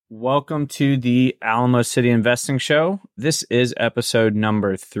Welcome to the Alamo City Investing Show. This is episode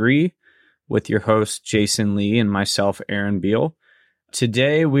number 3 with your host, Jason Lee, and myself, Aaron Bihl.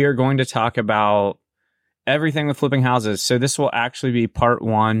 Today, we are going to talk about everything with flipping houses. So this will actually be part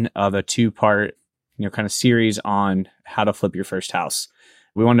 1 of a 2-part, kind of series on how to flip your first house.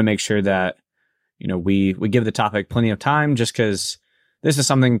 We wanted to make sure that, we give the topic plenty of time just because this is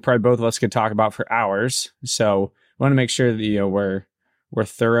something probably both of us could talk about for hours. So we want to make sure that, we're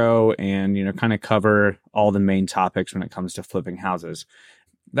thorough and, kind of cover all the main topics when it comes to flipping houses.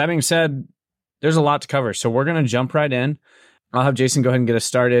 That being said, there's a lot to cover. So we're going to jump right in. I'll have Jason go ahead and get us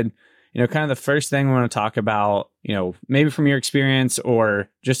started. Kind of the first thing we want to talk about, maybe from your experience or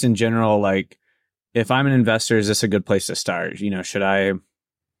just in general, like if I'm an investor, is this a good place to start? Should I,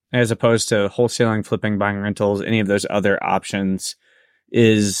 as opposed to wholesaling, flipping, buying rentals, any of those other options,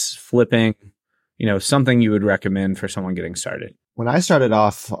 is flipping, something you would recommend for someone getting started? When I started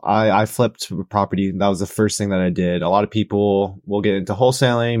off, I flipped property. That was the first thing that I did. A lot of people will get into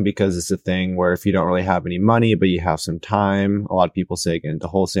wholesaling because it's a thing where if you don't really have any money, but you have some time, a lot of people say get into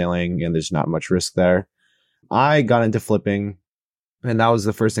wholesaling and there's not much risk there. I got into flipping and that was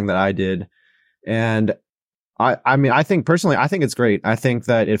the first thing that I did. And I think personally, I think it's great. I think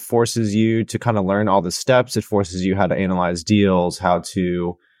that it forces you to kind of learn all the steps. It forces you how to analyze deals, how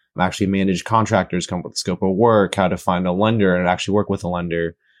to actually manage contractors, come up with scope of work, how to find a lender and actually work with a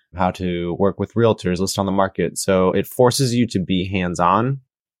lender, how to work with realtors, list on the market. So it forces you to be hands-on.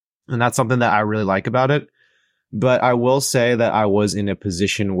 And that's something that I really like about it. But I will say that I was in a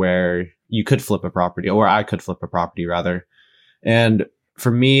position where you could flip a property, or I could flip a property rather. And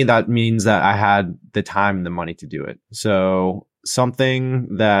for me, that means that I had the time and the money to do it. So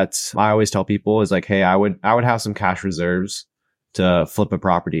something that I always tell people is like, hey, I would have some cash reserves to flip a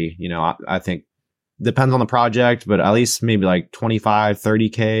property. I think depends on the project, but at least maybe like 25,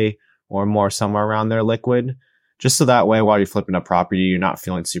 30K or more, somewhere around there liquid. Just so that way, while you're flipping a property, you're not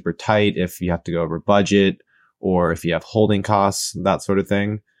feeling super tight if you have to go over budget or if you have holding costs, that sort of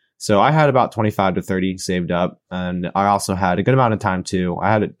thing. So I had about 25 to 30 saved up. And I also had a good amount of time too.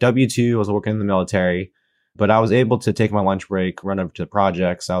 I had a W-2, I was working in the military, but I was able to take my lunch break, run over to the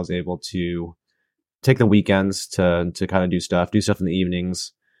projects. I was able to take the weekends to kind of do stuff in the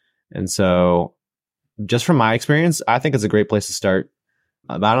evenings. And so just from my experience, I think it's a great place to start.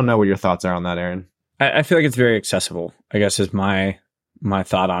 I don't know what your thoughts are on that, Aaron. I feel like it's very accessible, I guess is my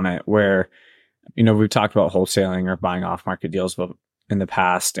thought on it, where, we've talked about wholesaling or buying off market deals in the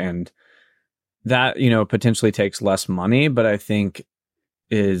past, and that, potentially takes less money, but I think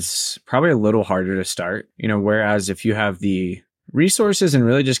is probably a little harder to start, whereas if you have the resources and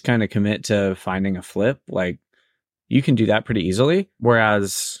really just kind of commit to finding a flip, like you can do that pretty easily.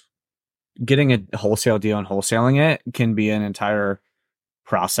 Whereas getting a wholesale deal and wholesaling it can be an entire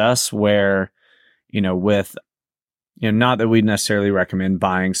process where, with, not that we'd necessarily recommend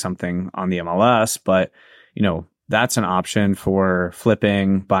buying something on the MLS, but, that's an option for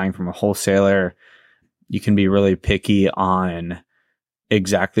flipping, buying from a wholesaler. You can be really picky on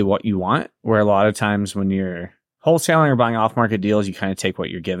exactly what you want, where a lot of times when you're wholesaling or buying off-market deals, you kind of take what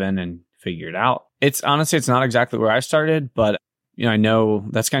you're given and figure it out. It's honestly, it's not exactly where I started, but I know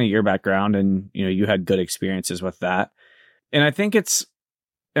that's kind of your background and, you had good experiences with that. And I think if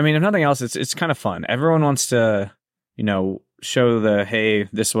nothing else, it's kind of fun. Everyone wants to, show hey,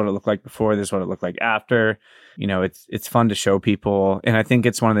 this is what it looked like before, this is what it looked like after. It's fun to show people. And I think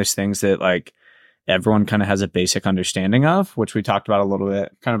it's one of those things that like everyone kind of has a basic understanding of, which we talked about a little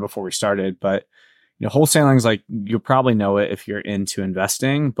bit kind of before we started, but wholesaling is like, you'll probably know it if you're into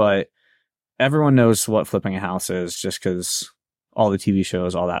investing, but everyone knows what flipping a house is just because all the TV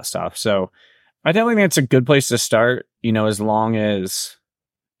shows, all that stuff. So I definitely think it's a good place to start, as long as,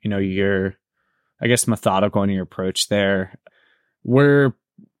 you're, I guess, methodical in your approach there. We're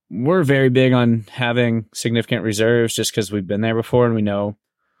very big on having significant reserves just because we've been there before and we know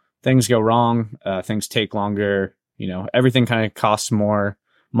things go wrong, things take longer, everything kind of costs more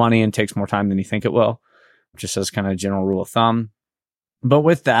money and takes more time than you think it will, just as kind of a general rule of thumb. But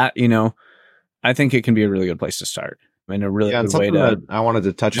with that, I think it can be a really good place to start. A really good way to. I wanted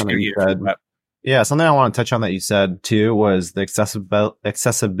to touch on that you said. Yeah, something I want to touch on that you said too was the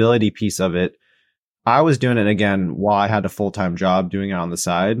accessibility piece of it. I was doing it again while I had a full-time job doing it on the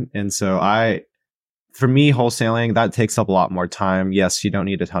side. And so for me, wholesaling, that takes up a lot more time. Yes, you don't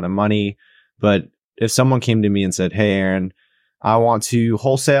need a ton of money, but if someone came to me and said, hey, Aaron, I want to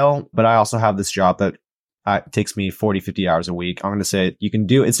wholesale, but I also have this job that takes me 40, 50 hours a week. I'm going to say you can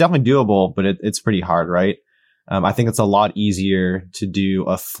do, it's definitely doable, but it's pretty hard, right? I think it's a lot easier to do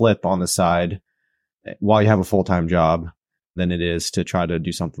a flip on the side while you have a full-time job. than it is to try to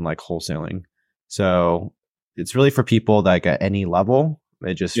do something like wholesaling. So it's really for people like at any level.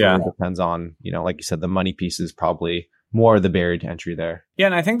 It just really depends on, like you said, the money piece is probably more the barrier to entry there. Yeah.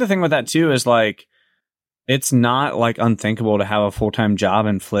 And I think the thing with that too is like, it's not like unthinkable to have a full-time job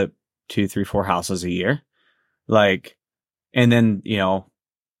and flip 2, 3, 4 houses a year. Like, and then,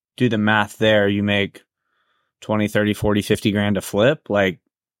 do the math there. You make 20, 30, 40, 50 grand to flip. Like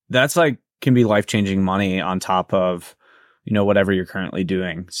that's like can be life-changing money on top of, whatever you're currently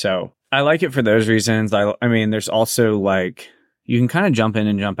doing. So I like it for those reasons. I mean, there's also like, you can kind of jump in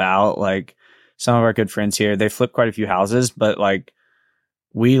and jump out. Like some of our good friends here, they flip quite a few houses, but like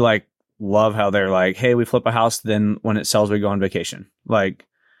we like love how they're like, hey, we flip a house, then when it sells, we go on vacation. Like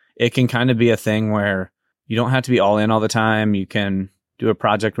it can kind of be a thing where you don't have to be all in all the time. You can do a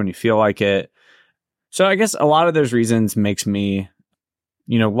project when you feel like it. So I guess a lot of those reasons makes me,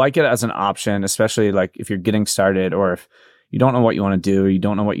 like it as an option, especially like if you're getting started or if you don't know what you want to do, you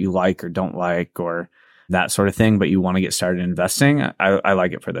don't know what you like or don't like or that sort of thing, but you want to get started investing. I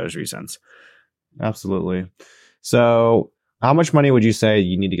like it for those reasons. Absolutely. So how much money would you say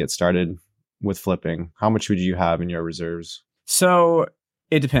you need to get started with flipping? How much would you have in your reserves? So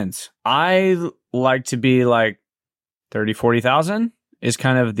it depends. I like to be like 30, 40,000 is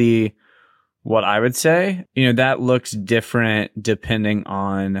kind of what I would say. That looks different depending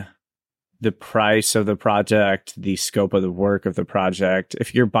on the price of the project, the scope of the work of the project.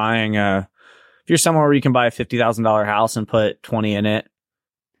 If you're somewhere where you can buy a $50,000 house and put 20 in it,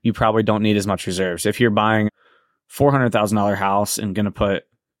 you probably don't need as much reserves. If you're buying $400,000 house and going to put,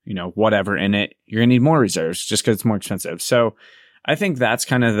 whatever in it, you're going to need more reserves just because it's more expensive. So I think that's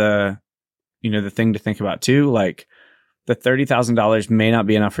kind of the thing to think about too. Like the $30,000 may not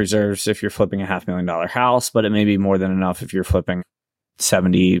be enough reserves if you're flipping a $500,000 house, but it may be more than enough if you're flipping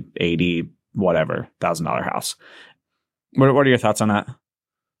 70, 80, whatever, $1,000 house. What are your thoughts on that?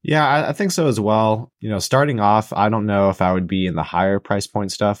 Yeah, I think so as well. Starting off, I don't know if I would be in the higher price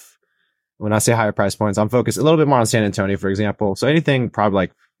point stuff. When I say higher price points, I'm focused a little bit more on San Antonio, for example. So anything probably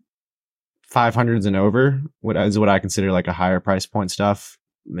like 500s and over is what I consider like a higher price point stuff.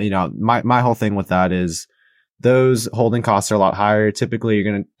 My whole thing with that is those holding costs are a lot higher. Typically,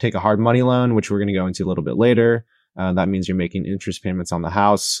 you're going to take a hard money loan, which we're going to go into a little bit later. That means you're making interest payments on the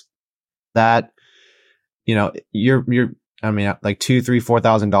house. That, you're like $2,000, $3,000,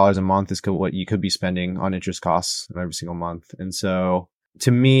 $4,000 a month is what you could be spending on interest costs every single month. And so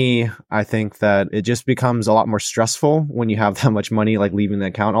to me, I think that it just becomes a lot more stressful when you have that much money like leaving the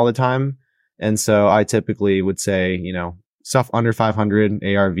account all the time. And so I typically would say, stuff under 500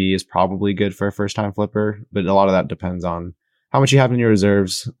 ARV is probably good for a first time flipper, but a lot of that depends on how much you have in your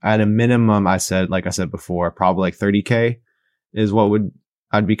reserves. At a minimum, like I said before, probably like 30K is what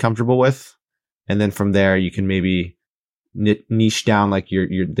I'd be comfortable with. And then from there, you can maybe niche down like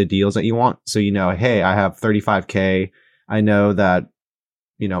the deals that you want. So, hey, I have 35K. I know that,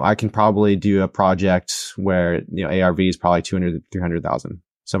 I can probably do a project where, ARV is probably 200, 300,000,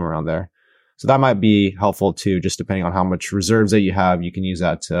 somewhere around there. So that might be helpful too, just depending on how much reserves that you have, you can use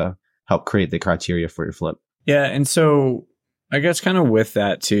that to help create the criteria for your flip. Yeah. And so I guess kind of with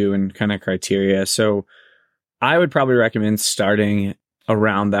that too, and kind of criteria. So I would probably recommend starting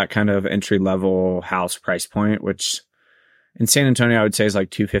around that kind of entry level house price point, which in San Antonio, I would say is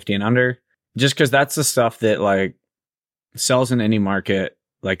like 250 and under, just because that's the stuff that like sells in any market.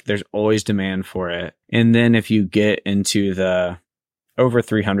 Like there's always demand for it. And then if you get into the over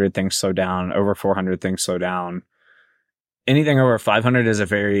 300, things slow down. Over 400, things slow down. Anything over 500 is a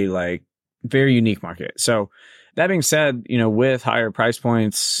very unique market. So that being said, with higher price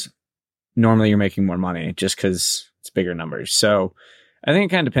points, normally you're making more money just because it's bigger numbers. So I think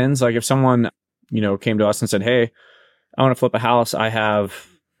it kind of depends. Like if someone, came to us and said, hey, I want to flip a house. I have,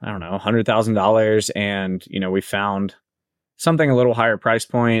 $100,000 and, we found something a little higher price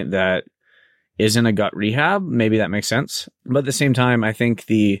point that isn't a gut rehab, maybe that makes sense. But at the same time, I think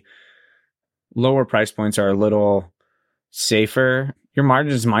the lower price points are a little safer. Your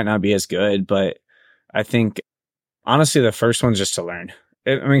margins might not be as good, but I think honestly, the first one's just to learn.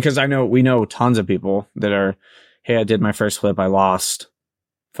 Because we know tons of people that are, hey, I did my first flip. I lost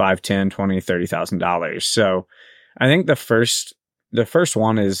 $5, $10, $20, $30,000. So I think the first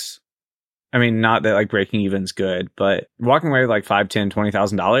one is, not that like breaking even is good, but walking away with like $5, $10,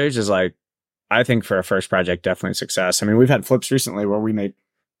 $20,000 is like, I think for a first project, definitely success. We've had flips recently where we made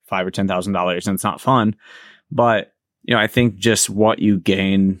 $5,000 or $10,000 and it's not fun, but I think just what you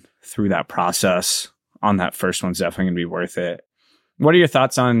gain through that process on that first one's definitely going to be worth it. What are your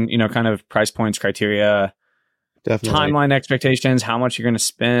thoughts on, kind of price points, criteria, Definitely. timeline expectations, how much you're going to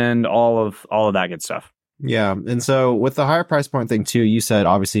spend, all of that good stuff? Yeah. And so with the higher price point thing too, you said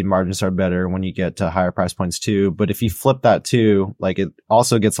obviously margins are better when you get to higher price points too. But if you flip that too, like it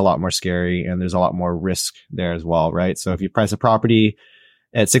also gets a lot more scary and there's a lot more risk there as well, right? So if you price a property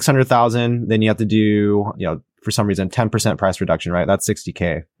at 600,000, then you have to do, for some reason, 10% price reduction, right? That's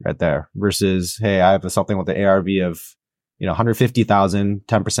 60K right there versus, hey, I have something with the ARV of, 150,000,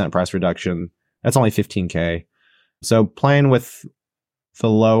 10% price reduction. That's only 15K. So playing with the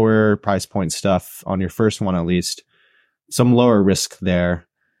lower price point stuff on your first one, at least some lower risk there.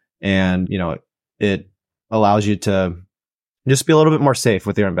 And, it allows you to just be a little bit more safe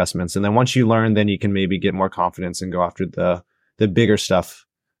with your investments. And then once you learn, then you can maybe get more confidence and go after the bigger stuff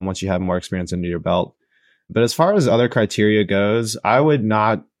once you have more experience under your belt. But as far as other criteria goes, I'm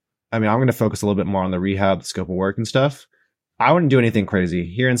going to focus a little bit more on the rehab, the scope of work and stuff. I wouldn't do anything crazy.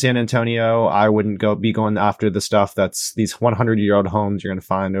 Here in San Antonio, I wouldn't be going after the stuff that's these 100-year-old homes you're going to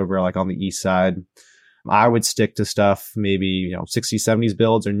find over like on the east side. I would stick to stuff maybe, 60s, 70s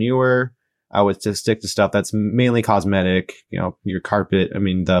builds or newer. I would just stick to stuff that's mainly cosmetic, your carpet,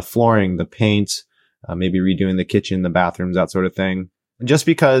 the flooring, the paint, maybe redoing the kitchen, the bathrooms, that sort of thing. Just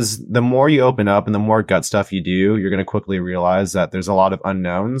because the more you open up and the more gut stuff you do, you're going to quickly realize that there's a lot of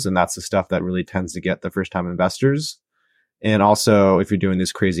unknowns. And that's the stuff that really tends to get the first time investors. And also, if you're doing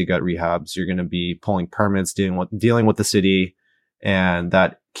these crazy gut rehabs, you're going to be pulling permits, dealing with the city. And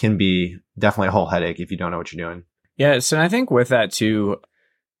that can be definitely a whole headache if you don't know what you're doing. Yeah. So I think with that too,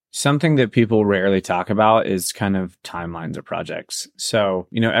 something that people rarely talk about is kind of timelines of projects. So,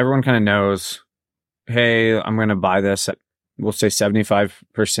 everyone kind of knows, hey, I'm going to buy this at, we'll say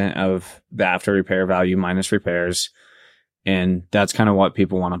 75% of the after repair value minus repairs. And that's kind of what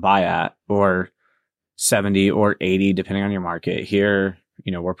people want to buy at, or 70 or 80, depending on your market. Here,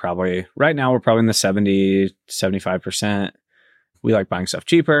 we're probably in the 70, 75%. We like buying stuff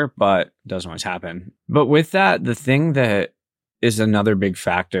cheaper, but it doesn't always happen. But with that, the thing that is another big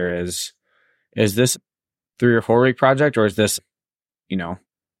factor is this 3 or 4 week project, or is this,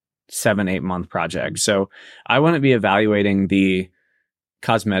 7-8 month project? So I wouldn't be evaluating the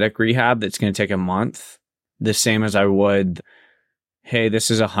cosmetic rehab that's going to take a month the same as I would, hey, this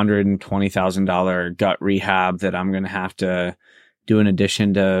is $120,000 gut rehab that I'm going to have to do in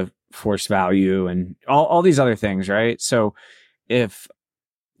addition to forced value and all these other things, right? So if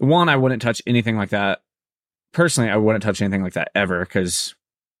I wouldn't touch anything like that. Personally, I wouldn't touch anything like that ever because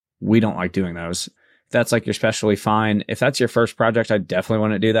we don't like doing those. If that's like your specialty, fine. If that's your first project, I definitely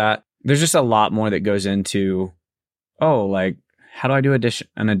wouldn't do that. There's just a lot more that goes into, how do I do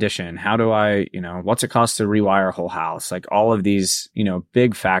an addition? How do I, what's it cost to rewire a whole house? Like all of these,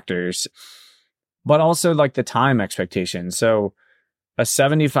 big factors, but also like the time expectation. So a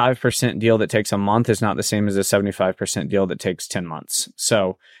 75% deal that takes a month is not the same as a 75% deal that takes 10 months.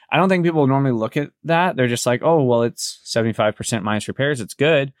 So I don't think people normally look at that. They're just like, oh, well, it's 75% minus repairs. It's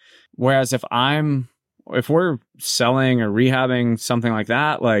good. Whereas if we're selling or rehabbing something like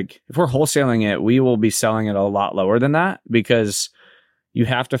that, like if we're wholesaling it, we will be selling it a lot lower than that because you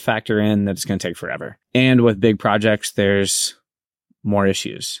have to factor in that it's going to take forever. And with big projects, there's more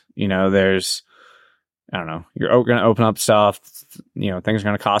issues. There's, I don't know, you're going to open up stuff, things are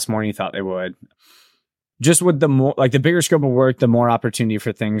going to cost more than you thought they would. Just with the more, like the bigger scope of work, the more opportunity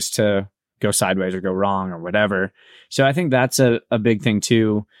for things to go sideways or go wrong or whatever. So I think that's a big thing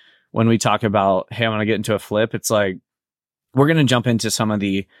too. When we talk about, hey, I want to get into a flip, it's like, we're going to jump into some of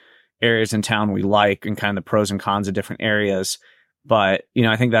the areas in town we like and kind of the pros and cons of different areas. But,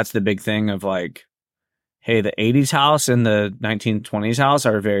 I think that's the big thing of like, hey, the 80s house and the 1920s house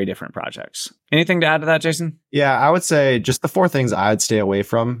are very different projects. Anything to add to that, Jason? Yeah, I would say just the 4 things I'd stay away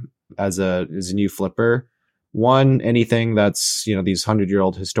from as a new flipper. 1, anything that's, these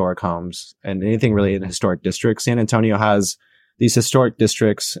 100-year-old historic homes and anything really in historic districts. San Antonio has these historic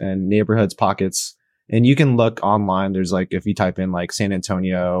districts and neighborhoods, pockets, and you can look online. There's like, if you type in like San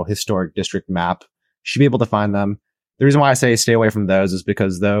Antonio historic district map, you should be able to find them. The reason why I say stay away from those is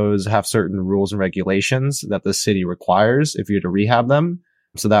because those have certain rules and regulations that the city requires if you're to rehab them.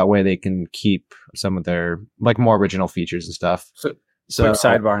 So that way they can keep some of their like more original features and stuff. So quick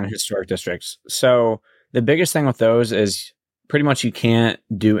sidebar in historic districts. So the biggest thing with those is pretty much you can't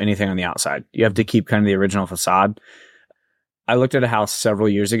do anything on the outside. You have to keep kind of the original facade. I looked at a house several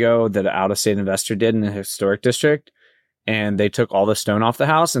years ago that an out-of-state investor did in a historic district, and they took all the stone off the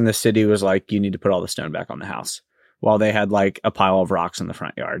house, and the city was like, you need to put all the stone back on the house, while they had like a pile of rocks in the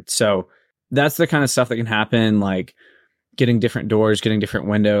front yard. So that's the kind of stuff that can happen, like getting different doors, getting different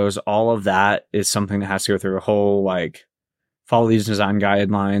windows. All of that is something that has to go through a whole, like, follow these design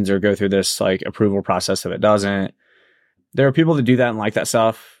guidelines or go through this like approval process if it doesn't. There are people that do that and like that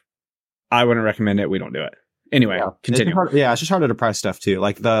stuff. I wouldn't recommend it. We don't do it. Anyway, continue. It's just harder to price stuff too.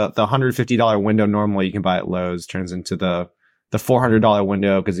 Like the $150 window normally you can buy at Lowe's turns into the $400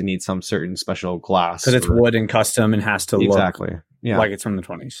 window because it needs some certain special glass. Because it's wood and custom and has to look like it's from the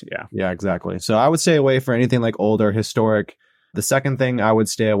 20s. Yeah. Yeah, exactly. So I would stay away from anything like old or historic. The second thing I would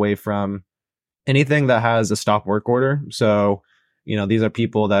stay away from anything that has a stop work order. So, these are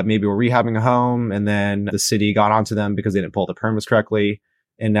people that maybe were rehabbing a home and then the city got onto them because they didn't pull the permits correctly.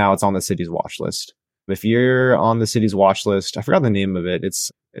 And now it's on the city's watch list. If you're on the city's watch list, I forgot the name of it.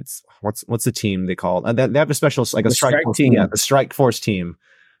 It's what's the team they call it? They have a special, like a strike team. Yeah, the strike force team.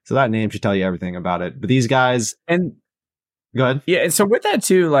 So that name should tell you everything about it. But these guys, and go ahead. Yeah. And so with that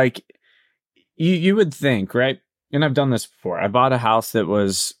too, like you would think, right? And I've done this before. I bought a house that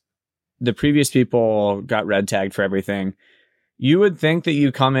was the previous people got red tagged for everything. You would think that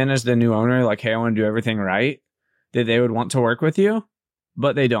you come in as the new owner, like, hey, I want to do everything right, that they would want to work with you,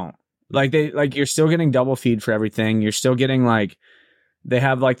 but they don't. Like you're still getting double feed for everything. You're still getting they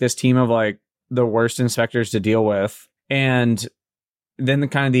have this team of the worst inspectors to deal with. And then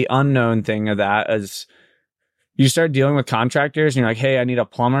the unknown thing of that is you start dealing with contractors and you're like, hey, I need a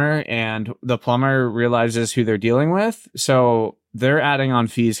plumber. And the plumber realizes who they're dealing with. So they're adding on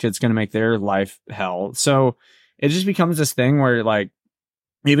fees because it's going to make their life hell. So it just becomes this thing where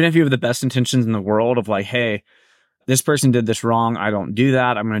even if you have the best intentions in the world of hey, this person did this wrong, I don't do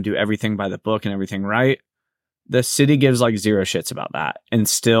that, I'm going to do everything by the book and everything right. The city gives zero shits about that and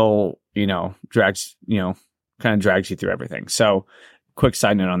still, drags you through everything. So quick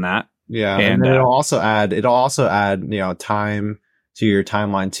side note on that. Yeah. And it'll also add, time to your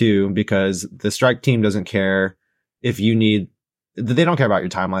timeline too, because the strike team doesn't care if they don't care about your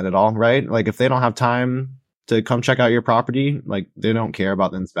timeline at all, right? If they don't have time to come check out your property, they don't care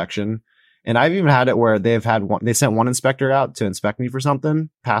about the inspection. And I've even had it where they sent one inspector out to inspect me for something,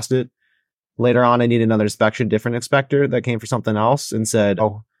 passed it. Later on, I need another inspection, different inspector that came for something else and said,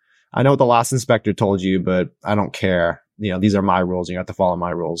 oh, I know what the last inspector told you, but I don't care. These are my rules and you have to follow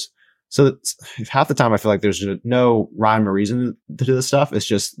my rules. So half the time I feel like there's no rhyme or reason to do this stuff. It's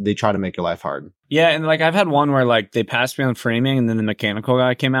just they try to make your life hard. Yeah. And I've had one where they passed me on framing and then the mechanical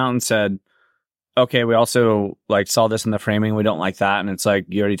guy came out and said, okay, we also saw this in the framing. We don't like that. And it's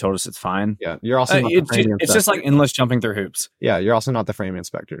you already told us it's fine. Yeah. You're also not the framing it's just endless jumping through hoops. Yeah. You're also not the framing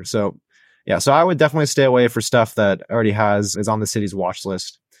inspector. So yeah. So I would definitely stay away for stuff that already is on the city's watch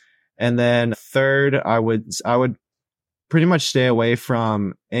list. And then third, I would pretty much stay away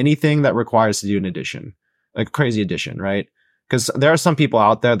from anything that requires to do an addition, like a crazy addition, right? Because there are some people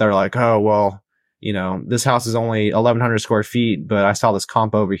out there that are like, oh, well, this house is only 1,100 square feet, but I saw this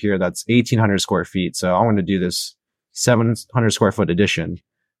comp over here that's 1,800 square feet. So I want to do this 700 square foot addition.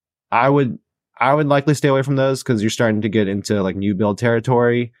 I would likely stay away from those because you're starting to get into new build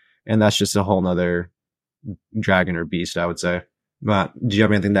territory. And that's just a whole nother dragon or beast, I would say. But do you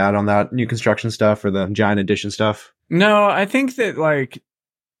have anything to add on that new construction stuff or the giant addition stuff? No, I think that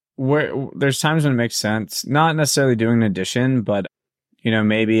where there's times when it makes sense, not necessarily doing an addition, but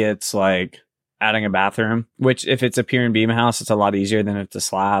maybe it's adding a bathroom, which if it's a pier and beam house, it's a lot easier than if it's a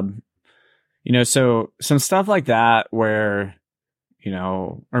slab. So some stuff like that where,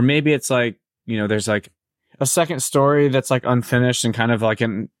 or maybe it's there's a second story that's unfinished and kind of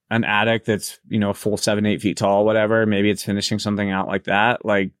an attic that's, a full 7-8 feet tall, whatever. Maybe it's finishing something out like that.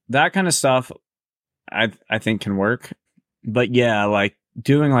 That kind of stuff I think can work. But yeah,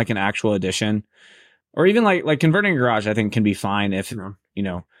 doing an actual addition or even converting a garage, I think can be fine if,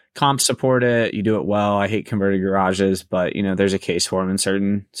 comps support it, you do it well. I hate converted garages, but there's a case for them in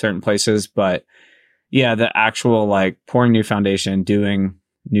certain places. But yeah, the actual pouring new foundation, doing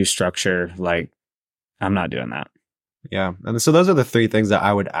new structure, I'm not doing that. Yeah. And so those are the three things that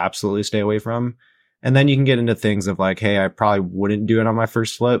I would absolutely stay away from. And then you can get into things of hey, I probably wouldn't do it on my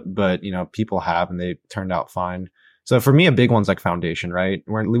first flip, but people have and they turned out fine. So for me, a big one's foundation, right?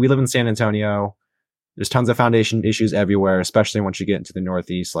 We live in San Antonio. There's tons of foundation issues everywhere, especially once you get into the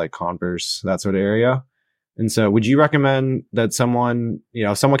Northeast, Converse, that sort of area. And so would you recommend that someone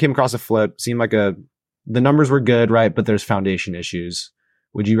came across a flip, seemed the numbers were good, right? But there's foundation issues.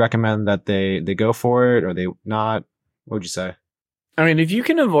 Would you recommend that they go for it or they not? What would you say? I mean, if you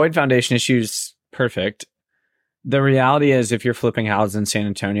can avoid foundation issues, perfect. The reality is if you're flipping houses in San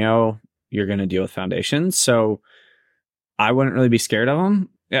Antonio, you're going to deal with foundations. So I wouldn't really be scared of them.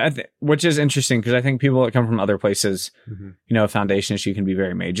 Which is interesting because I think people that come from other places, a foundation issue can be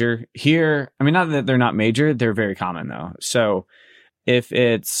very major. Here, I mean, not that they're not major, they're very common though. So if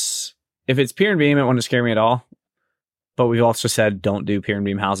it's pier and beam, it wouldn't scare me at all. But we've also said don't do pier and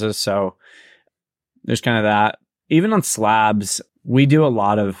beam houses. So there's kind of that. Even on slabs, we do a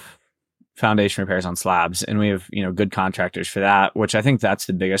lot of foundation repairs on slabs, and we have, good contractors for that, which I think that's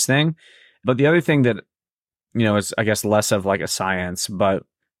the biggest thing. But the other thing that, is, I guess, less of like a science, but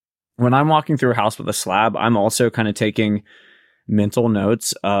when I'm walking through a house with a slab, I'm also kind of taking mental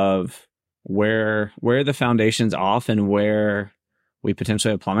notes of where the foundation's off and where we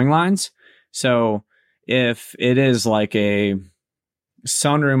potentially have plumbing lines. So if it is like a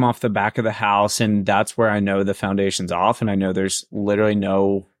sunroom off the back of the house and that's where I know the foundation's off and I know there's literally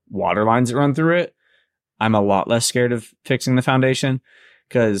no water lines that run through it, I'm a lot less scared of fixing the foundation,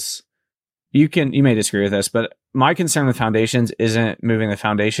 because you may disagree with this, but my concern with foundations isn't moving the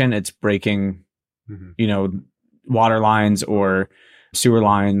foundation, it's breaking, water lines or sewer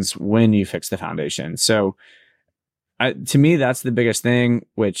lines when you fix the foundation. So to me, that's the biggest thing,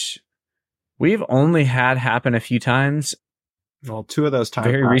 which we've only had happen a few times. Well, 2 of those times.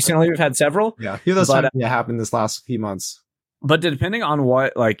 Very recently, we've had several. Yeah, a few of those times happened this last few months. But depending on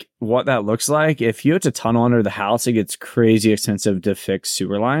what that looks like, if you have to tunnel under the house, it gets crazy expensive to fix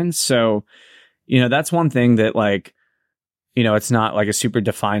sewer lines. So, that's one thing that it's not like a super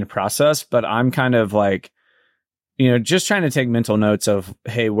defined process, but I'm kind of like, just trying to take mental notes of,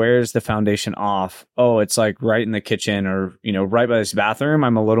 hey, where's the foundation off? Oh, it's like right in the kitchen or, right by this bathroom.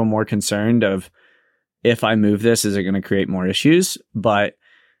 I'm a little more concerned of, if I move this, is it going to create more issues? But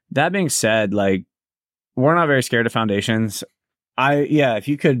that being said, we're not very scared of foundations. If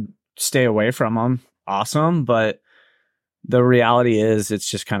you could stay away from them, awesome. But the reality is it's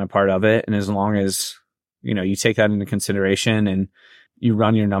just kind of part of it. And as long as, you take that into consideration and you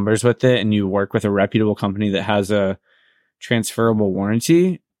run your numbers with it and you work with a reputable company that has a transferable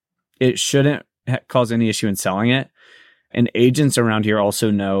warranty, it shouldn't cause any issue in selling it. And agents around here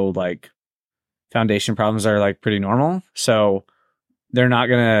also know foundation problems are pretty normal. So they're not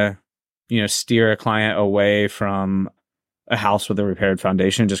going to, steer a client away from a house with a repaired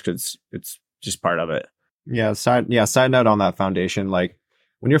foundation just because it's just part of it. Yeah. Side note on that foundation,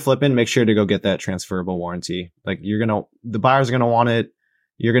 when you're flipping, make sure to go get that transferable warranty. The buyer's going to want it.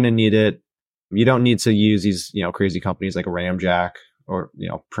 You're going to need it. You don't need to use these, crazy companies like Ramjack or,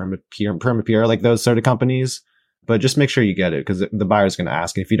 Permapure, those sort of companies. But just make sure you get it, because the buyer's going to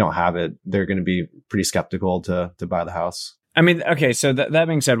ask. And if you don't have it, they're going to be pretty skeptical to buy the house. I mean, okay, so that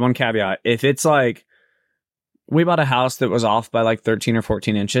being said, one caveat. If it's we bought a house that was off by 13 or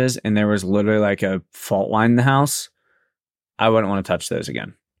 14 inches and there was literally a fault line in the house, I wouldn't want to touch those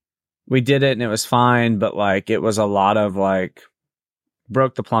again. We did it and it was fine, but it was a lot of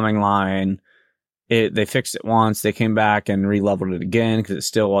broke the plumbing line. They fixed it once, they came back and re-leveled it again because it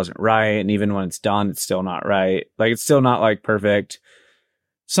still wasn't right. And even when it's done, it's still not right. It's still not perfect.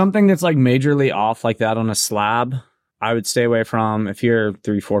 Something that's majorly off like that on a slab, I would stay away from. If you're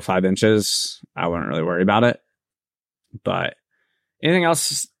 3, 4, 5 inches, I wouldn't really worry about it. But anything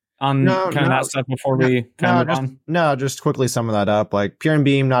else on that stuff before we move on? No, just quickly summing that up. Pier and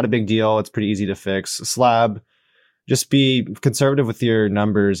beam, not a big deal. It's pretty easy to fix. Slab, just be conservative with your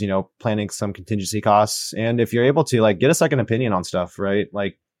numbers, planning some contingency costs. And if you're able to, get a second opinion on stuff, right?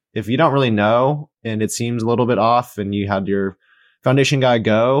 If you don't really know and it seems a little bit off and you had your foundation guy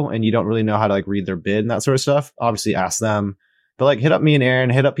go and you don't really know how to read their bid and that sort of stuff, obviously ask them. But hit up me and Aaron,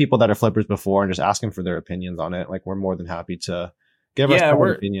 hit up people that are flippers before and just ask them for their opinions on it. We're more than happy to give us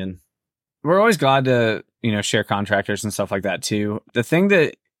our opinion. We're always glad to, share contractors and stuff like that too. The thing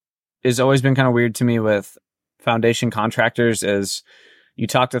that has always been kind of weird to me with foundation contractors is you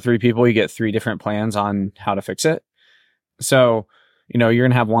talk to 3 people, you get 3 different plans on how to fix it. So, you're going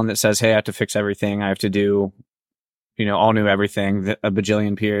to have one that says, hey, I have to fix everything. I have to do, all new everything, a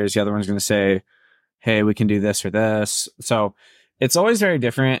bajillion piers. The other one's going to say, hey, we can do this or this. So it's always very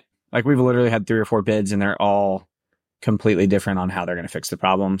different. We've literally had 3 or 4 bids and they're all completely different on how they're going to fix the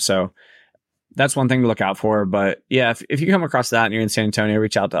problem. So that's one thing to look out for. But yeah, if you come across that and you're in San Antonio,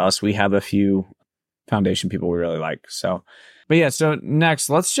 reach out to us. We have a few foundation people we really like. So, but yeah, so next,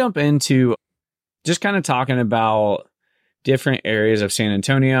 let's jump into just kind of talking about different areas of San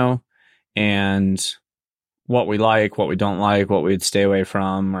Antonio and what we like, what we don't like, what we'd stay away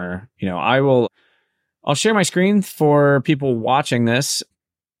from, or, I'll share my screen for people watching this,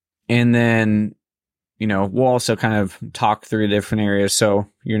 and then, we'll also kind of talk through different areas so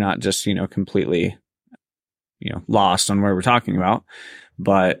you're not just, completely, lost on where we're talking about.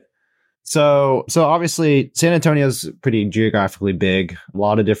 But so obviously San Antonio's pretty geographically big, a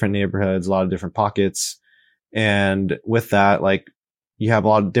lot of different neighborhoods, a lot of different pockets. And with that, you have a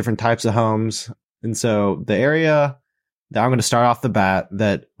lot of different types of homes. And so the area that I'm going to start off the bat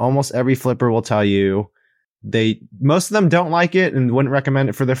that almost every flipper will tell you, most of them don't like it and wouldn't recommend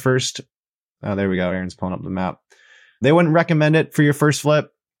it for their first. Oh, there we go. Aaron's pulling up the map. They wouldn't recommend it for your first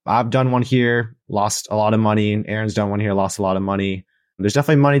flip. I've done one here, lost a lot of money. Aaron's done one here, lost a lot of money. There's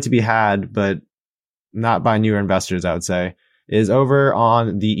definitely money to be had, but not by newer investors, I would say, is over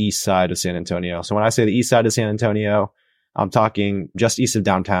on the east side of San Antonio. So when I say the east side of San Antonio, I'm talking just east of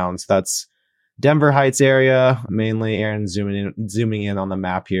downtown. So that's Denver Heights area, mainly. Aaron's zooming in on the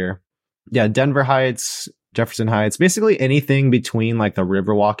map here. Yeah, Denver Heights, Jefferson Heights, basically anything between like the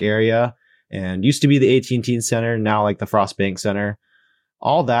Riverwalk area and used to be the AT&T Center, now like the Frost Bank Center.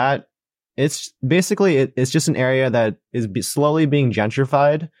 All that, it's basically, it's just an area that is slowly being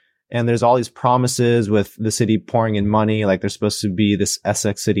gentrified. And there's all these promises with the city pouring in money. Like there's supposed to be this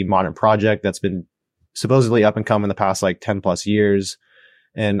Essex City modern project that's been supposedly up and come in the past like 10 plus years.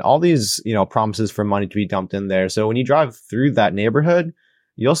 And all these, promises for money to be dumped in there. So when you drive through that neighborhood,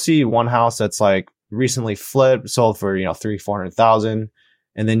 you'll see one house that's like recently flipped, sold for, 300,000-400,000.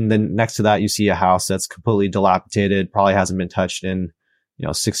 And then next to that, you see a house that's completely dilapidated, probably hasn't been touched in,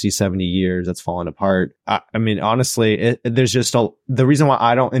 60, 70 years, that's fallen apart. I mean, honestly, there's just the reason why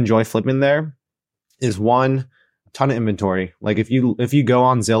I don't enjoy flipping there is one, ton of inventory. Like if you go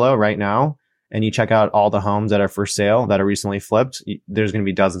on Zillow right now and you check out all the homes that are for sale that are recently flipped, there's going to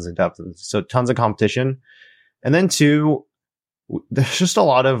be dozens and dozens. So tons of competition. And then two, there's just a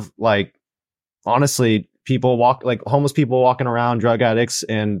lot of like, honestly, homeless people walking around, drug addicts,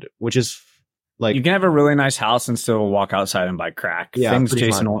 and which is like, you can have a really nice house and still walk outside and buy crack. Yeah, things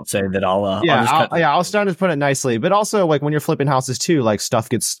Jason won't say that I'll I'll start to put it nicely. But also like when you're flipping houses too, like stuff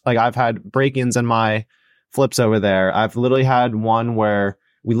gets, like I've had break-ins in my flips over there. I've literally had one where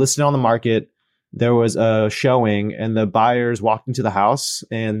we listed on the market. There was a showing and the buyers walked into the house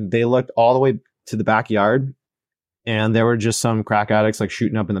and they looked all the way to the backyard and there were just some crack addicts like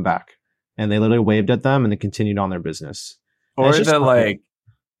shooting up in the back. And they literally waved at them and they continued on their business. Or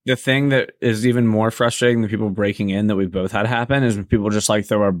the thing that is even more frustrating than people breaking in that we've both had happen is when people just like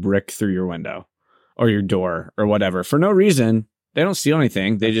throw a brick through your window or your door or whatever for no reason. They don't steal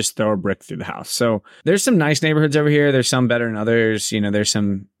anything. They just throw a brick through the house. So there's some nice neighborhoods over here. There's some better than others. There's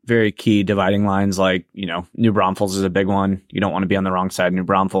some very key dividing lines like, New Braunfels is a big one. You don't want to be on the wrong side of New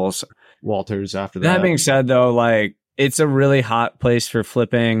Braunfels. Walters after that. That being said, though, like it's a really hot place for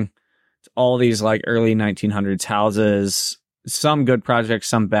flipping. It's all these like early 1900s houses. Some good projects,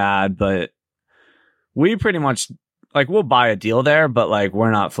 some bad, but we pretty much like we'll buy a deal there, but like we're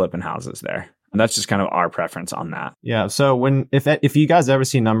not flipping houses there. And that's just kind of our preference on that. Yeah. So if you guys ever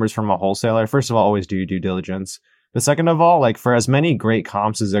see numbers from a wholesaler, first of all, always do your due diligence. But second of all, like for as many great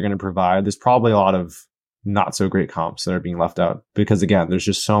comps as they're going to provide, there's probably a lot of not so great comps that are being left out because again, there's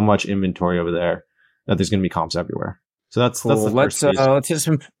just so much inventory over there that there's going to be comps everywhere. So that's cool. That's the first piece. Let's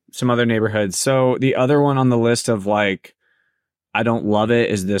hit some other neighborhoods. So the other one on the list of like I don't love it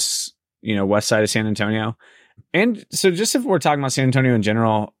is this, west side of San Antonio. And so just if we're talking about San Antonio in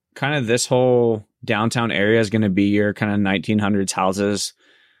general, kind of this whole downtown area is going to be your kind of 1900s houses.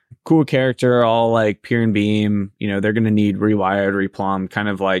 Cool character, all like pier and beam. They're going to need rewired, replumbed, kind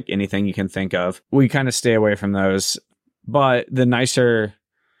of like anything you can think of. We kind of stay away from those. But the nicer,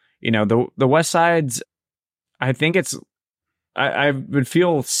 the west side's, I think I would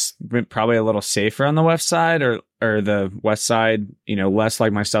feel probably a little safer on the west side or the west side, less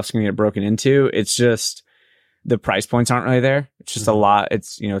like my stuff's going to get broken into. It's just the price points aren't really there. It's just a lot.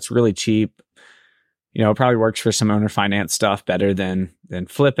 It's, it's really cheap. It probably works for some owner finance stuff better than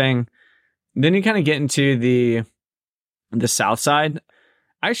flipping. Then you kind of get into the south side.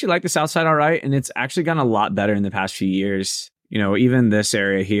 I actually like the south side all right. And it's actually gotten a lot better in the past few years. Even this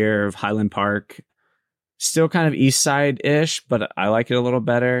area here of Highland Park, still kind of east side-ish, but I like it a little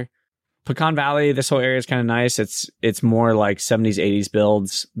better. Pecan Valley, this whole area is kind of nice. It's more like 70s, 80s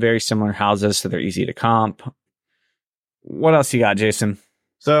builds, very similar houses, so they're easy to comp. What else you got, Jason?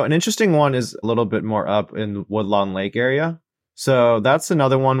 So an interesting one is a little bit more up in Woodlawn Lake area. So that's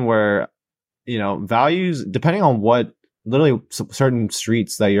another one where, values, depending on what, literally certain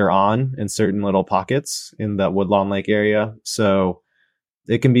streets that you're on in certain little pockets in the Woodlawn Lake area. So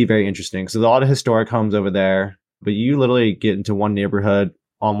it can be very interesting. So there's a lot of historic homes over there, but you literally get into one neighborhood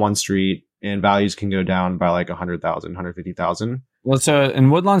on one street and values can go down by like 100,000, 150,000. Well, so in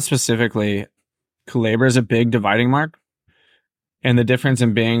Woodlawn specifically, Culebra is a big dividing mark. And the difference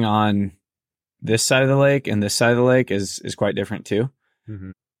in being on this side of the lake and this side of the lake is quite different too. Mm-hmm.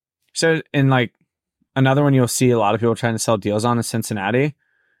 So in like another one you'll see a lot of people trying to sell deals on is Cincinnati.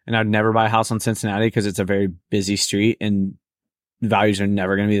 And I'd never buy a house on Cincinnati because it's a very busy street and values are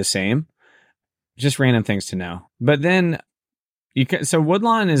never going to be the same. Just random things to know. But then so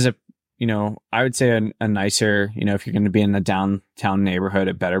Woodlawn is I would say a nicer, if you're going to be in the downtown neighborhood,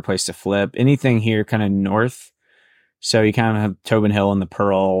 a better place to flip. Anything here kind of north So you kind of have Tobin Hill and the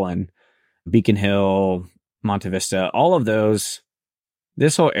Pearl and Beacon Hill, Monte Vista, all of those.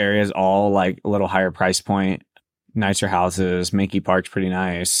 This whole area is all like a little higher price point, nicer houses. Mankey Park's pretty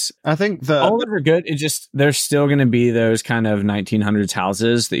nice. I think all of them are good. It just, there's still going to be those kind of 1900s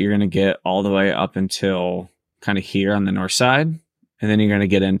houses that you're going to get all the way up until kind of here on the north side. And then you're going to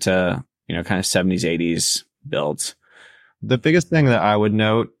get into, kind of 70s, 80s builds. The biggest thing that I would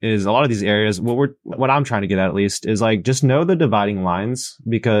note is a lot of these areas, what I'm trying to get at least is like, just know the dividing lines,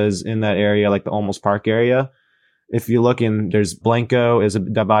 because in that area, like the Olmos Park area, if you look in, there's Blanco is a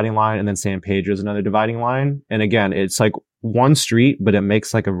dividing line, and then San Pedro is another dividing line. And again, it's like one street, but it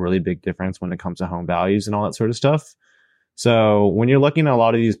makes like a really big difference when it comes to home values and all that sort of stuff. So when you're looking at a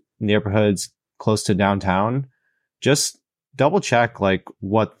lot of these neighborhoods close to downtown, just double check like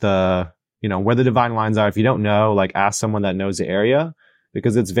what where the dividing lines are. If you don't know, like ask someone that knows the area,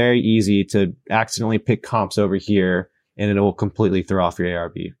 because it's very easy to accidentally pick comps over here and it will completely throw off your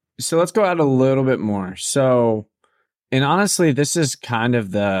ARV. So let's go out a little bit more. And honestly, this is kind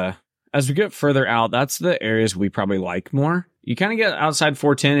of as we get further out, that's the areas we probably like more. You kind of get outside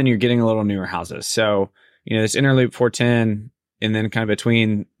 410 and you're getting a little newer houses. So, this inner loop 410 and then kind of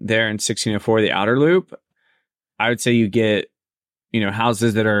between there and 1604, the outer loop, I would say you get,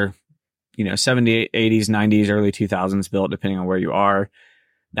 houses that are, 70s, 80s, 90s, early 2000s built, depending on where you are.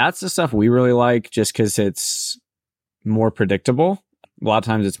 That's the stuff we really like just because it's more predictable. A lot of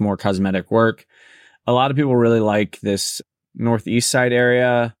times it's more cosmetic work. A lot of people really like this northeast side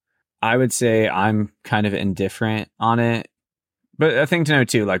area. I would say I'm kind of indifferent on it. But a thing to know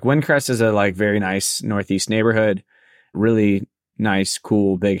too, like Windcrest is a like very nice northeast neighborhood, really nice,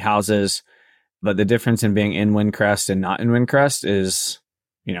 cool, big houses. But the difference in being in Windcrest and not in Windcrest is,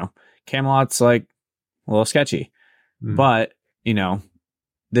 Camelot's like a little sketchy. But,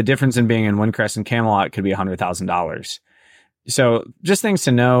 the difference in being in Windcrest and Camelot could be $100,000. So just things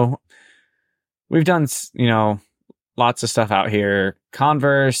to know. We've done, lots of stuff out here.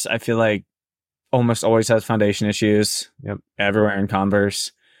 Converse, I feel like almost always has foundation issues. Yep. Everywhere in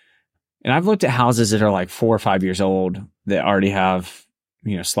Converse. And I've looked at houses that are like 4 or 5 years old that already have,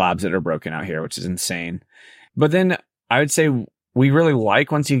 slabs that are broken out here, which is insane. But then I would say we really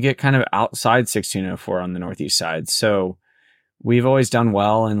like once you get kind of outside 1604 on the northeast side. So we've always done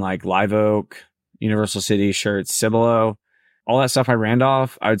well in like Live Oak, Universal City, Schertz, Cibolo. All that stuff I ran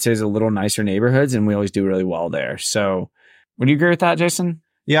off, I would say is a little nicer neighborhoods, and we always do really well there. So would you agree with that, Jason?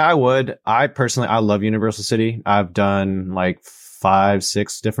 Yeah, I would. I love Universal City. I've done like 5,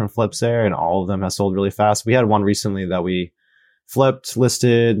 6 different flips there, and all of them have sold really fast. We had one recently that we flipped,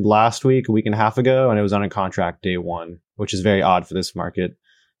 listed last week, a week and a half ago, and it was on a contract day one, which is very odd for this market.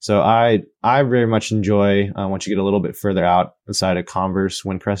 So I very much enjoy once you get a little bit further out inside of Converse,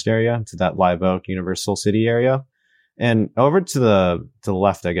 Windcrest area to that Live Oak, Universal City area. And over to the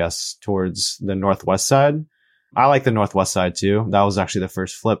left, I guess, towards the northwest side. I like the northwest side too. That was actually the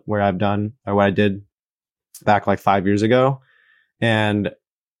first flip where what I did back like 5 years ago. And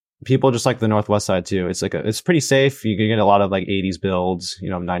people just like the northwest side too. It's pretty safe. You can get a lot of like 80s builds,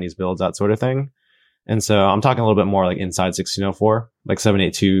 90s builds, that sort of thing. And so I'm talking a little bit more like inside 1604, like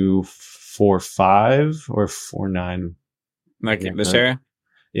 78245 or 49. Like this area?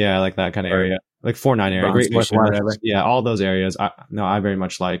 Yeah, like that kind of area. Like 49 area. Great Station, whatever. Yeah, all those areas. I very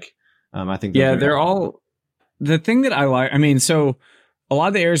much like. I think. Yeah, they're all. The thing that I like, so a lot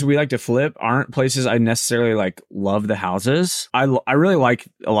of the areas we like to flip aren't places I necessarily like love the houses. I really like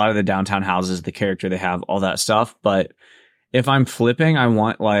a lot of the downtown houses, the character they have, all that stuff. But if I'm flipping, I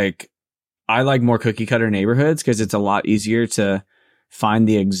like more cookie cutter neighborhoods because it's a lot easier to find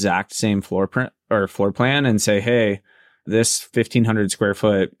the exact same floor plan and say, hey, this 1,500 square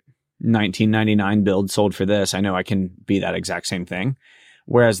foot 1999 build sold for this. I know I can be that exact same thing.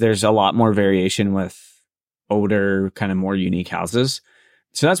 Whereas there's a lot more variation with older, kind of more unique houses.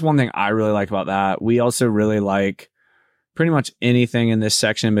 So that's one thing I really like about that. We also really like pretty much anything in this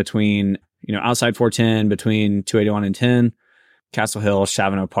section between, outside 410, between 281 and 10, Castle Hill,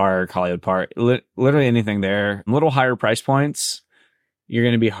 Chavano Park, Hollywood Park, literally anything there. Little higher price points. It's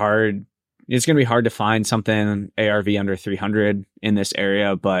going to be hard to find something ARV under 300 in this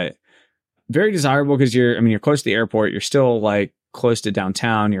area, but very desirable because you're close to the airport. You're still like close to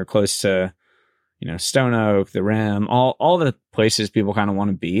downtown. You're close to, Stone Oak, the Rim, all the places people kind of want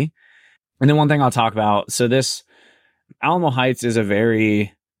to be. And then one thing I'll talk about. So this Alamo Heights,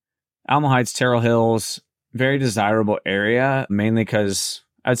 Terrell Hills, very desirable area, mainly because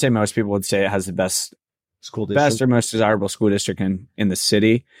I'd say most people would say it has the best or most desirable school district in the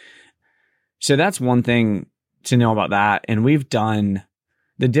city. So that's one thing to know about that. And we've done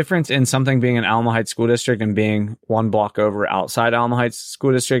the difference in something being an Alamo Heights school district and being one block over outside Alamo Heights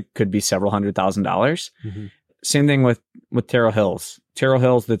school district could be several $100,000. Mm-hmm. Same thing with Terrell Hills. Terrell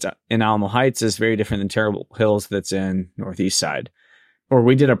Hills that's in Alamo Heights is very different than Terrell Hills that's in Northeast Side. Or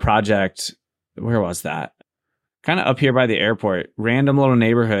we did a project, where was that? Kind of up here by the airport, random little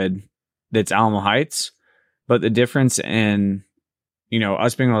neighborhood that's Alamo Heights. But the difference in,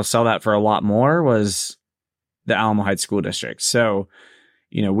 us being able to sell that for a lot more was the Alamo Heights school district. So,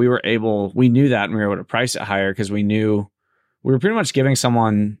 we knew that and we were able to price it higher because we knew we were pretty much giving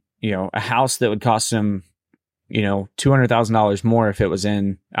someone, a house that would cost them, $200,000 more if it was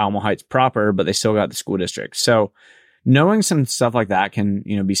in Alamo Heights proper, but they still got the school district. So knowing some stuff like that can,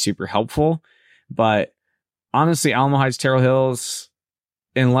 be super helpful. But honestly, Alamo Heights, Terrell Hills,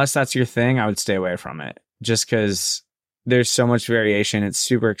 unless that's your thing, I would stay away from it just because there's so much variation. It's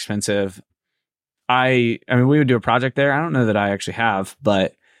super expensive. I mean, we would do a project there. I don't know that I actually have,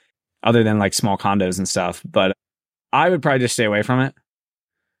 but other than like small condos and stuff, but I would probably just stay away from it.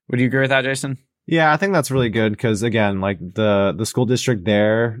 Would you agree with that, Jason? Yeah, I think that's really good because again, like the school district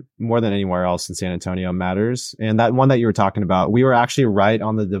there, more than anywhere else in San Antonio, matters. And that one that you were talking about, we were actually right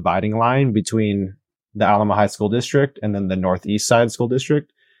on the dividing line between the Alamo Heights School District and then the Northeast Side School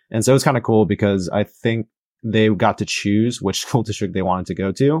District. And so it's kind of cool because I think they got to choose which school district they wanted to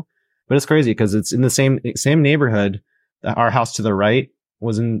go to. But it's crazy because it's in the same neighborhood. Our house to the right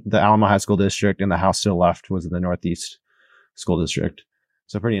was in the Alamo Heights School District and the house to the left was in the Northeast School District.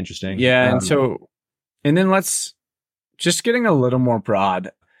 So pretty interesting. Yeah. And then let's just getting a little more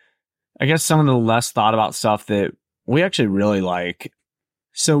broad. I guess some of the less thought about stuff that we actually really like.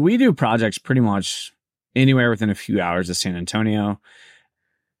 So we do projects pretty much anywhere within a few hours of San Antonio.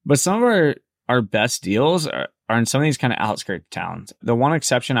 But some of our best deals are in some of these kind of outskirts towns. The one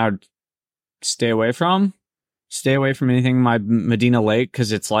exception I would stay away from anything by Medina Lake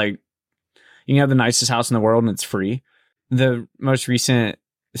because it's like you can have the nicest house in the world and it's free. The most recent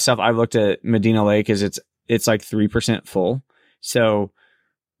stuff I've looked at Medina Lake is it's like 3% full. So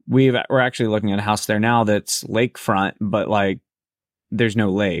we're actually looking at a house there now that's lakefront, but like there's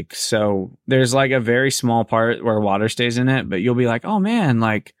no lake. So there's like a very small part where water stays in it, but you'll be like, oh man,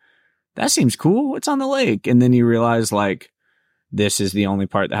 like that seems cool. It's on the lake. And then you realize like this is the only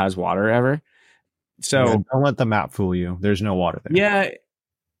part that has water ever. So yeah, don't let the map fool you. There's no water there. Yeah.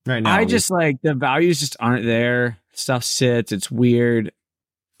 Right now. I just like the values just aren't there. Stuff sits. It's weird.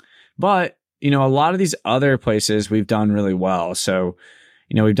 But, a lot of these other places we've done really well. So,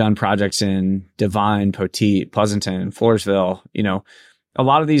 we've done projects in Devine, Poteet, Pleasanton, Floresville. A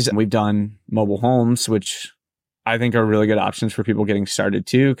lot of these we've done mobile homes, which I think are really good options for people getting started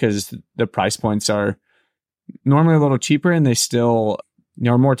too, because the price points are normally a little cheaper and they still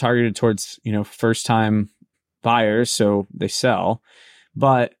are more targeted towards, first time buyers. So they sell.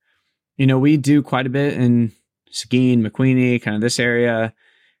 But, we do quite a bit in Seguin, McQueenie, kind of this area.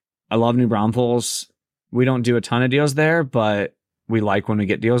 I love New Braunfels. We don't do a ton of deals there, but we like when we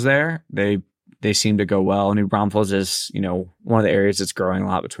get deals there. They seem to go well. New Braunfels is, one of the areas that's growing a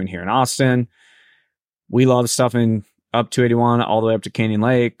lot between here and Austin. We love stuff in up 281 all the way up to Canyon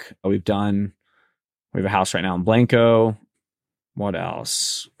Lake. We have a house right now in Blanco. What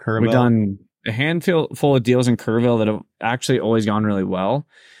else? Kerrville. We've done a handful of deals in Kerrville that have actually always gone really well.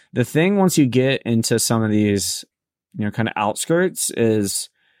 The thing once you get into some of these, kind of outskirts is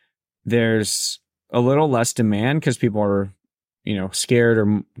there's a little less demand because people are, scared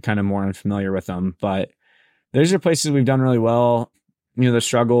or kind of more unfamiliar with them. But those are places we've done really well. The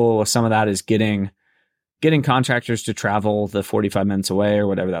struggle with some of that is getting contractors to travel the 45 minutes away or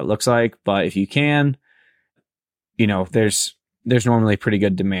whatever that looks like. But if you can, there's normally pretty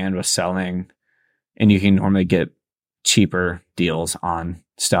good demand with selling and you can normally get cheaper deals on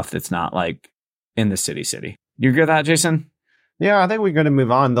stuff that's not like in the city. You agree with that, Jason? Yeah, I think we're going to move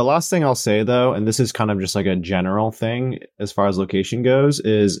on. The last thing I'll say, though, and this is kind of just like a general thing as far as location goes,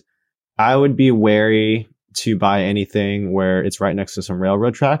 is I would be wary to buy anything where it's right next to some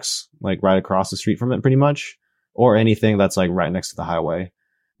railroad tracks, like right across the street from it pretty much, or anything that's like right next to the highway.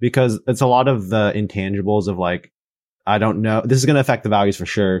 Because it's a lot of the intangibles of like, I don't know. This is going to affect the values for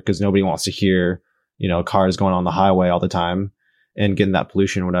sure because nobody wants to hear, cars going on the highway all the time and getting that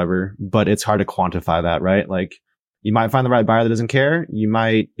pollution or whatever. But it's hard to quantify that, right? Like, you might find the right buyer that doesn't care.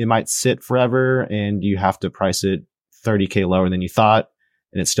 It might sit forever and you have to price it $30K lower than you thought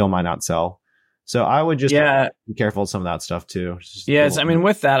and it still might not sell. So I would just be careful of some of that stuff too. Yes. I mean,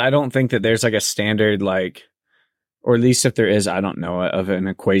 with that, I don't think that there's like a standard, like, or at least if there is, I don't know of an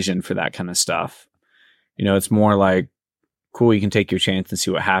equation for that kind of stuff. It's more like, cool, you can take your chance and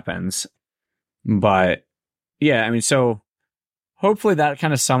see what happens. But yeah, I mean, so hopefully that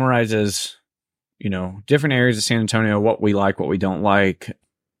kind of summarizes, different areas of San Antonio, what we like, what we don't like,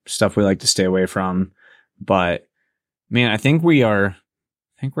 stuff we like to stay away from. But man, I think we're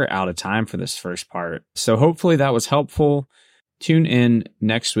out of time for this first part. So hopefully that was helpful. Tune in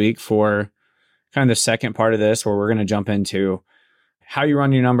next week for kind of the second part of this, where we're going to jump into how you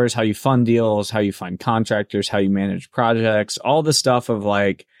run your numbers, how you fund deals, how you find contractors, how you manage projects, all the stuff of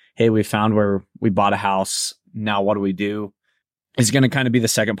like, hey, we found where we bought a house. Now what do we do? Is going to kind of be the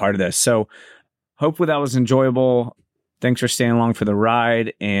second part of this. So hopefully that was enjoyable. Thanks for staying along for the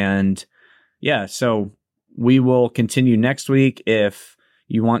ride. And yeah, so we will continue next week. If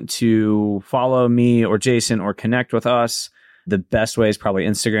you want to follow me or Jason or connect with us, the best way is probably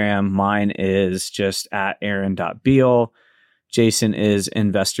Instagram. Mine is just at aaron.bihl. Jason is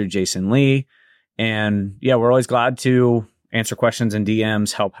investor Jason Lee. And yeah, we're always glad to answer questions and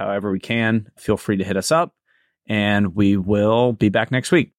DMs, help however we can. Feel free to hit us up, and we will be back next week.